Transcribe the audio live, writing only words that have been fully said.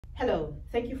Hello,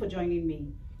 thank you for joining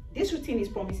me. This routine is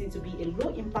promising to be a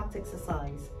low-impact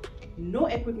exercise. No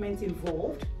equipment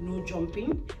involved, no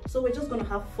jumping, so we're just going to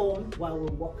have fun while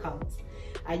we work out.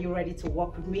 Are you ready to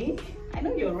walk with me? I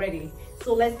know you're ready,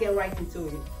 so let's get right into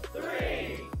it.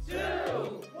 3, 2,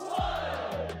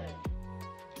 1.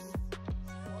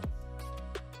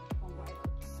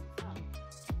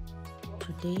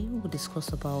 Today we'll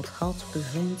discuss about how to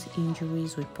prevent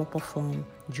injuries with proper form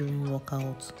during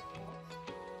workouts.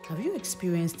 Have you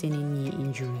experienced any knee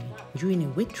injury during a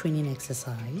weight training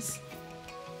exercise?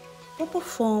 Proper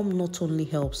form not only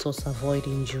helps us avoid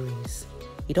injuries,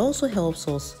 it also helps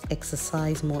us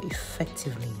exercise more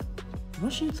effectively.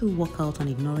 Rushing through workout and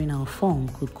ignoring our form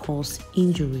could cause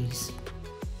injuries,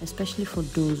 especially for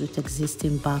those with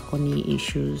existing back or knee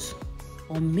issues,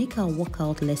 or make our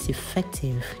workout less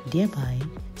effective, thereby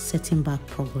setting back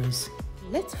progress.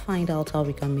 Let's find out how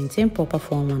we can maintain proper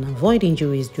form and avoid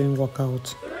injuries during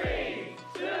workout. 3,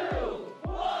 2,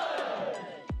 1.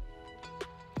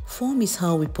 Form is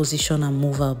how we position and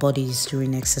move our bodies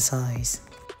during exercise.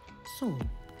 So,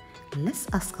 let's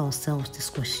ask ourselves this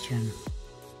question.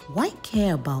 Why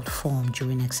care about form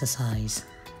during exercise?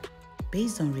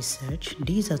 Based on research,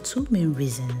 these are two main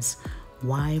reasons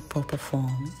why proper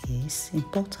form is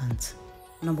important.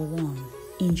 Number 1,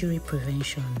 injury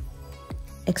prevention.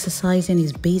 Exercising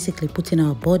is basically putting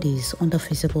our bodies under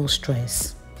physical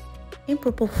stress.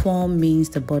 Improper form means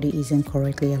the body isn't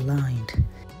correctly aligned.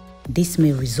 This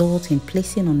may result in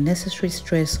placing unnecessary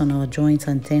stress on our joints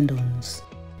and tendons,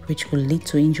 which will lead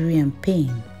to injury and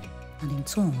pain, and in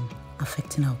turn,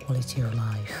 affecting our quality of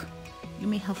life. You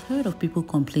may have heard of people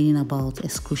complaining about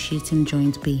excruciating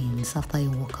joint pains after a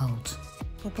workout.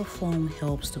 Proper form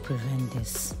helps to prevent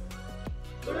this.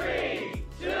 3,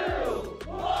 2,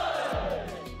 1.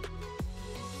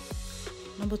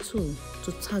 Number 2,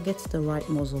 to target the right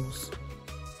muscles.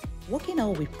 Working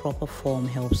out with proper form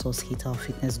helps us hit our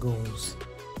fitness goals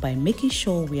by making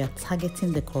sure we are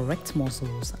targeting the correct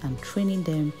muscles and training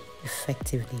them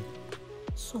effectively.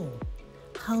 So,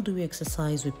 how do we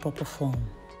exercise with proper form?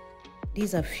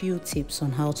 These are few tips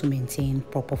on how to maintain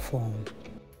proper form.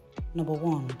 Number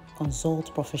 1,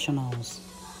 consult professionals.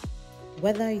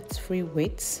 Whether it's free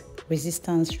weights,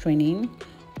 resistance training,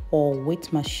 or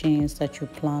weight machines that you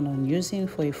plan on using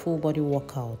for a full body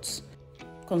workout,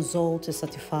 consult a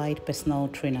certified personal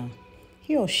trainer.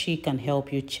 He or she can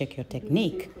help you check your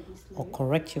technique or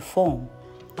correct your form.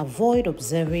 Avoid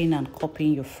observing and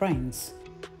copying your friends.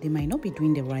 They might not be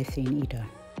doing the right thing either.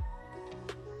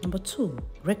 Number 2,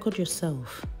 record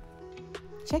yourself.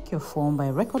 Check your form by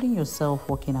recording yourself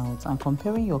working out and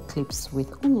comparing your clips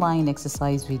with online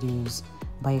exercise videos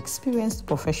by experienced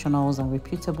professionals and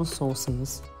reputable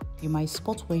sources. You might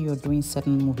spot where you're doing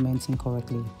certain movements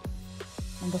incorrectly.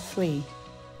 Number 3,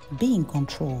 be in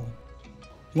control.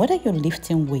 Whether you're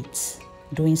lifting weights,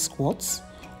 doing squats,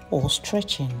 or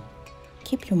stretching,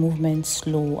 keep your movements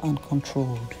slow and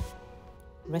controlled.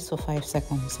 Rest for 5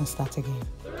 seconds and start again.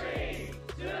 3,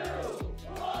 2,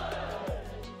 1.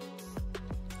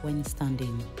 When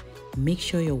standing, make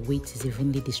sure your weight is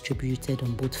evenly distributed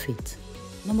on both feet.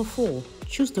 Number 4,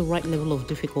 choose the right level of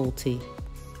difficulty.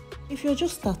 If you're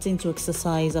just starting to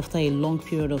exercise after a long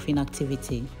period of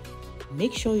inactivity,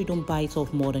 make sure you don't bite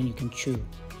off more than you can chew.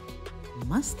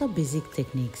 Master basic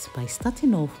techniques by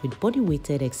starting off with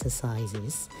body-weighted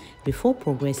exercises before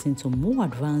progressing to more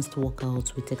advanced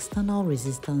workouts with external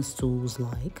resistance tools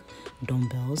like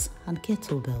dumbbells and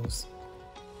kettlebells.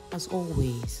 As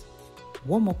always,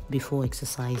 warm up before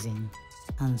exercising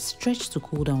and stretch to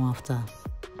cool down after.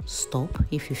 Stop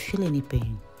if you feel any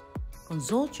pain.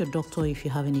 Consult your doctor if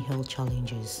you have any health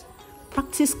challenges.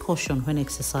 Practice caution when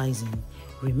exercising.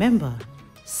 Remember,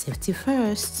 safety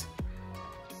first.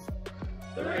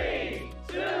 3,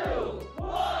 2,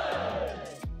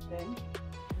 1.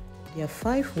 There are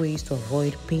 5 ways to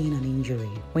avoid pain and injury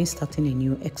when starting a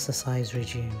new exercise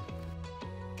regime.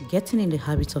 Getting in the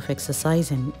habit of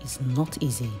exercising is not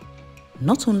easy.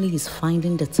 Not only is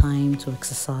finding the time to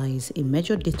exercise a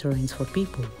major deterrent for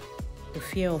people, the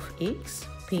fear of aches,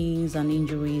 pains, and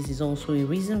injuries is also a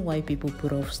reason why people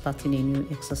put off starting a new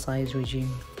exercise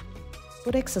regime.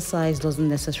 But exercise doesn't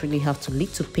necessarily have to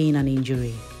lead to pain and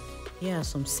injury. Here are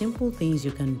some simple things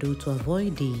you can do to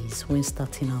avoid these when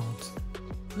starting out.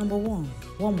 Number 1,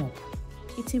 warm up.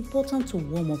 It's important to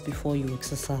warm up before you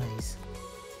exercise.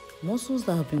 Muscles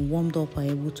that have been warmed up are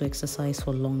able to exercise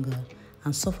for longer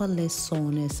and suffer less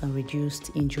soreness and reduced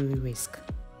injury risk.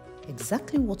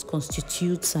 Exactly what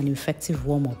constitutes an effective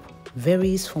warm-up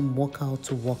varies from workout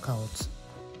to workout.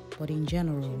 But in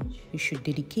general, you should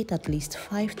dedicate at least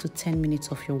 5 to 10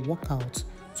 minutes of your workout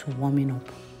to warming up.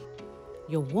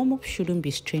 Your warm-up shouldn't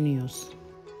be strenuous.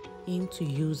 Aim to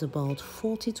use about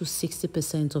 40 to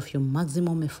 60% of your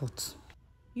maximum effort.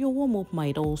 Your warm-up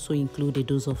might also include a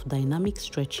dose of dynamic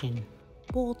stretching,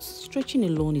 but stretching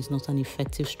alone is not an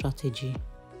effective strategy.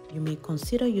 You may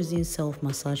consider using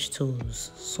self-massage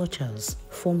tools such as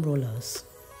foam rollers.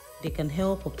 They can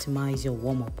help optimize your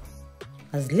warm-up.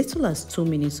 As little as 2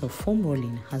 minutes of foam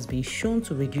rolling has been shown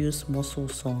to reduce muscle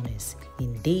soreness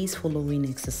in days following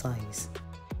exercise.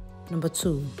 Number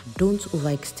 2, don't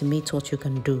overestimate what you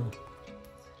can do.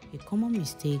 A common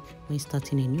mistake when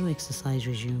starting a new exercise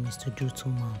regime is to do too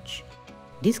much.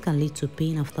 This can lead to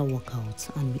pain after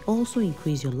workouts and may also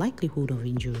increase your likelihood of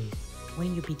injury.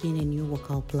 When you begin a new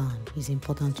workout plan, it's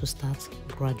important to start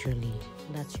gradually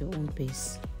and at your own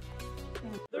pace.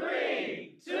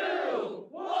 3, 2,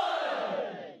 1.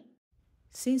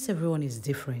 Since everyone is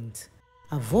different,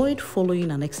 avoid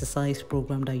following an exercise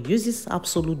program that uses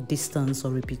absolute distance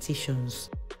or repetitions.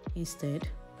 Instead,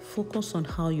 focus on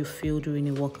how you feel during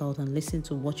a workout and listen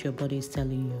to what your body is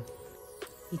telling you.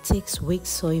 It takes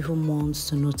weeks or even months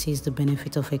to notice the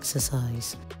benefit of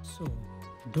exercise, so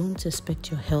don't expect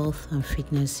your health and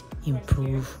fitness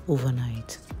improve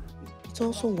overnight. It's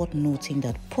also worth noting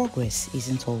that progress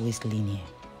isn't always linear.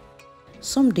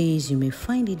 Some days you may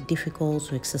find it difficult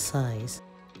to exercise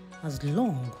as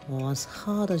long or as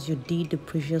hard as you did the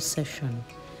previous session.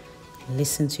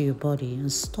 Listen to your body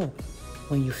and stop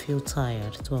when you feel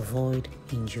tired to avoid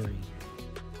injury.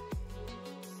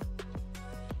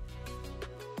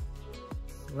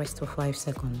 Rest for 5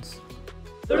 seconds.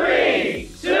 3,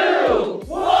 2,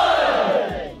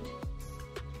 1.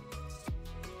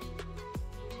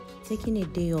 Taking a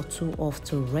day or two off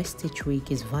to rest each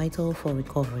week is vital for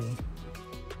recovery.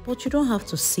 But you don't have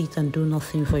to sit and do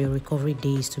nothing for your recovery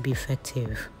days to be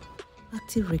effective.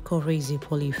 Active recovery is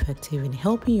equally effective in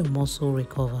helping your muscle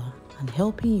recover and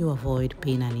helping you avoid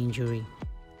pain and injury.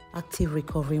 Active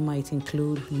recovery might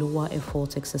include lower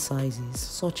effort exercises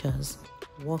such as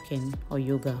walking or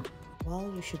yoga,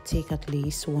 while you should take at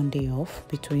least 1 day off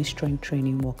between strength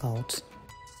training workouts.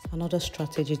 Another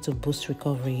strategy to boost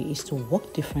recovery is to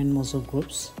work different muscle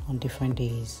groups on different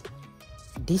days.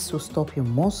 This will stop your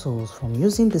muscles from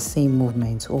using the same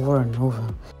movement over and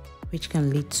over, which can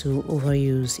lead to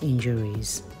overuse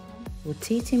injuries.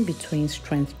 Rotating between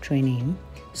strength training,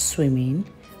 swimming,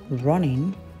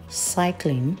 running,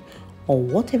 cycling, or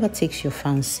whatever takes your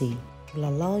fancy will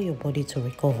allow your body to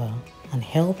recover and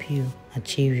help you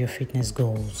achieve your fitness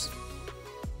goals.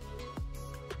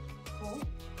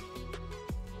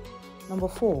 Number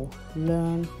 4,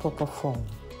 learn proper form.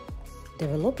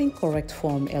 Developing correct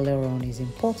form earlier on is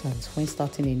important when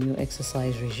starting a new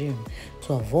exercise regime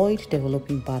to avoid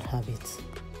developing bad habits.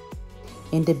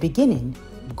 In the beginning,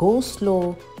 go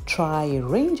slow, try a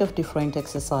range of different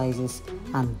exercises,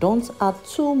 and don't add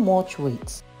too much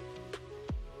weight.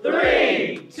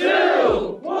 3,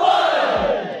 2,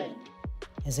 1.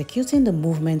 Executing the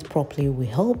movement properly will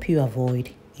help you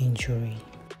avoid injury.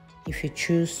 If you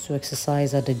choose to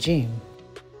exercise at the gym,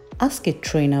 ask a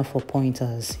trainer for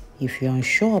pointers if you're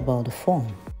unsure about the form.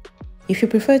 If you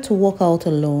prefer to work out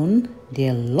alone,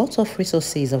 there are lots of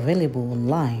resources available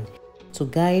online to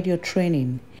guide your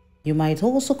training. You might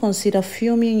also consider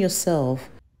filming yourself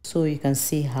so you can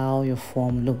see how your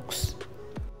form looks.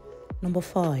 Number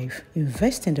 5,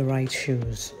 invest in the right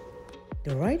shoes.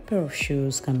 The right pair of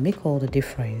shoes can make all the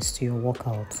difference to your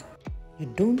workout. You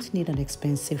don't need an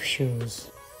expensive shoes,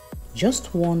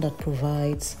 just one that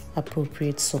provides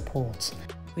appropriate support,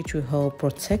 which will help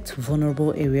protect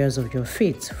vulnerable areas of your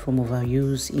feet from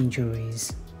overuse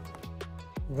injuries.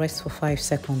 Rest for 5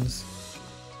 seconds.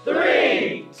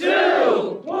 3,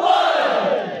 2,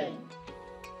 1.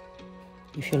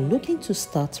 If you're looking to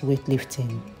start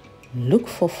weightlifting, look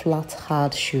for flat,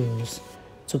 hard shoes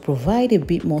to provide a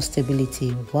bit more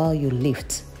stability while you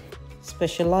lift.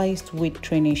 Specialized weight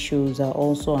training shoes are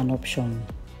also an option.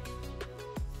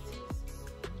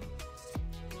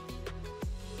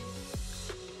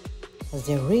 As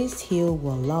their raised heel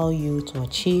will allow you to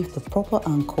achieve the proper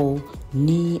ankle,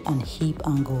 knee, and hip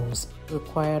angles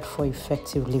required for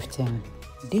effective lifting.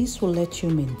 This will let you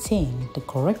maintain the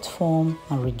correct form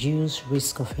and reduce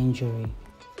risk of injury.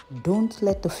 Don't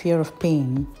let the fear of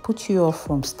pain put you off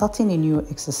from starting a new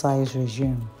exercise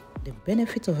regime. The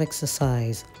benefit of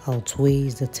exercise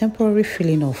outweighs the temporary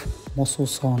feeling of muscle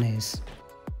soreness.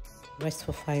 Rest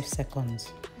for 5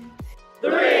 seconds.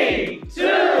 3,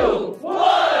 2,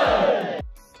 1.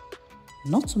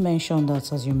 Not to mention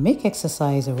that as you make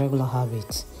exercise a regular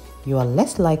habit, you are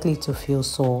less likely to feel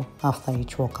sore after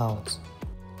each workout.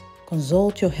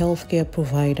 Consult your healthcare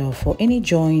provider for any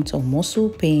joint or muscle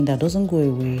pain that doesn't go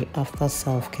away after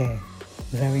self-care.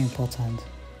 Very important.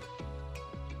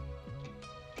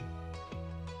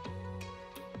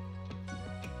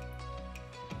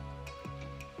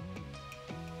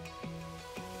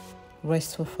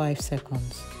 Rest for 5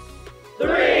 seconds.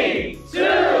 3,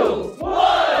 2,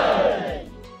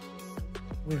 1.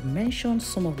 We've mentioned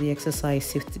some of the exercise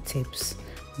safety tips,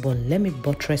 but let me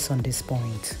buttress on this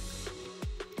point.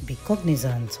 Be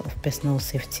cognizant of personal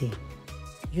safety.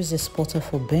 Use a spotter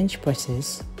for bench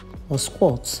presses or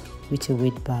squats with a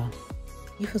weight bar.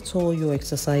 If at all you're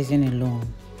exercising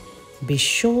alone, be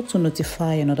sure to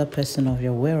notify another person of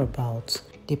your whereabouts,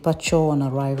 departure and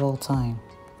arrival time.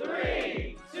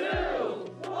 3, 2,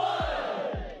 1.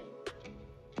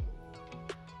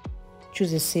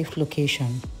 Choose a safe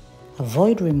location.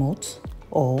 Avoid remote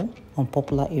or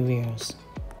unpopular areas.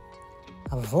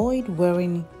 Avoid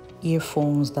wearing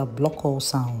earphones that block all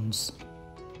sounds.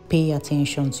 Pay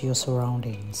attention to your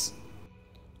surroundings.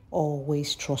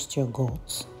 Always trust your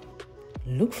gut.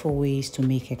 Look for ways to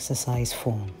make exercise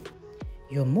fun.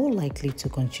 You're more likely to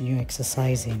continue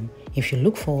exercising if you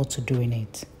look forward to doing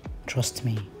it. Trust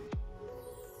me.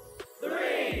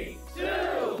 3, 2,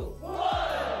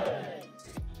 1.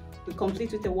 We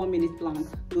complete with a 1-minute plank.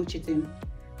 No cheating.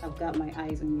 I've got my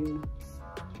eyes on you.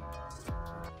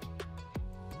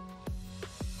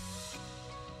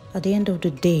 At the end of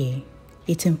the day,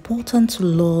 it's important to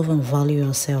love and value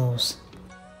ourselves.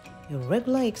 A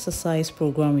regular exercise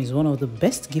program is one of the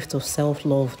best gifts of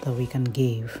self-love that we can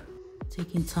give.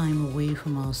 Taking time away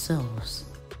from ourselves,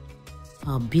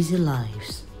 our busy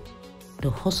lives, the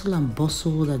hustle and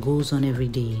bustle that goes on every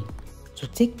day, to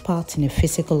take part in a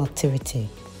physical activity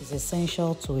is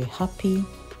essential to a happy,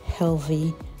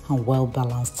 healthy, and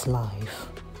well-balanced life.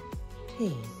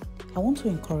 Hey, I want to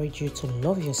encourage you to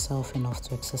love yourself enough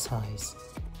to exercise.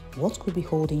 What could be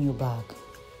holding you back?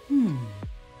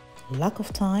 Lack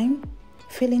of time,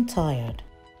 feeling tired,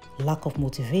 lack of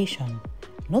motivation,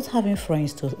 not having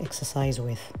friends to exercise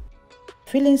with,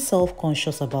 feeling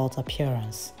self-conscious about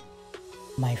appearance.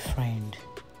 My friend,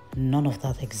 none of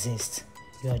that exists.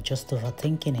 You are just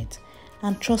overthinking it,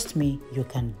 and trust me, you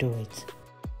can do it.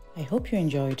 I hope you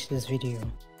enjoyed this video.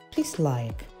 Please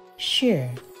like, share,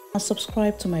 and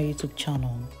subscribe to my YouTube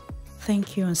channel.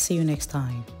 Thank you and see you next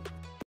time.